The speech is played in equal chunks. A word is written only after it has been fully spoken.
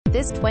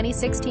This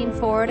 2016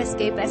 Ford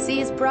Escape SE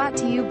is brought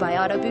to you by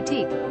Auto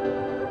Boutique.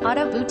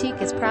 Auto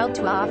Boutique is proud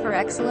to offer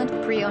excellent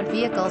pre-owned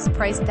vehicles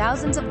priced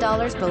thousands of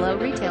dollars below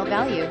retail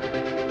value.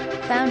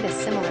 Found a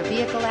similar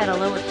vehicle at a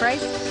lower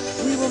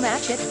price? We will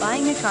match it.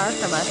 Buying a car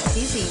from us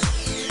is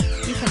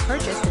easy. You can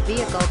purchase the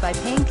vehicle by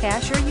paying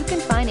cash, or you can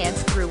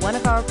finance through one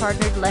of our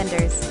partnered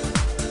lenders.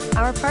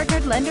 Our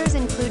partnered lenders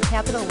include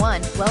Capital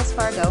One, Wells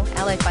Fargo,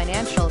 Ally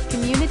Financial,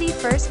 Community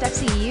First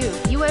FCU,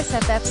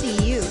 USF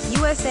FCU,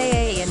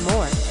 USAA, and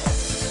more.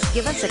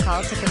 Give us a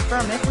call to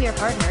confirm if we are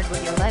partnered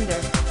with your lender.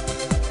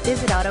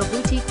 Visit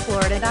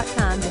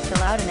AutoBoutiqueFlorida.com to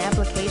fill out an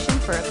application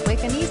for a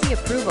quick and easy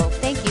approval.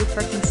 Thank you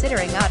for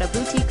considering Auto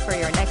Boutique for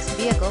your next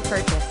vehicle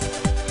purchase.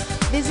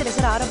 Visit us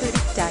at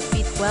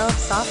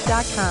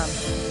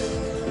autoboutique.b12soft.com.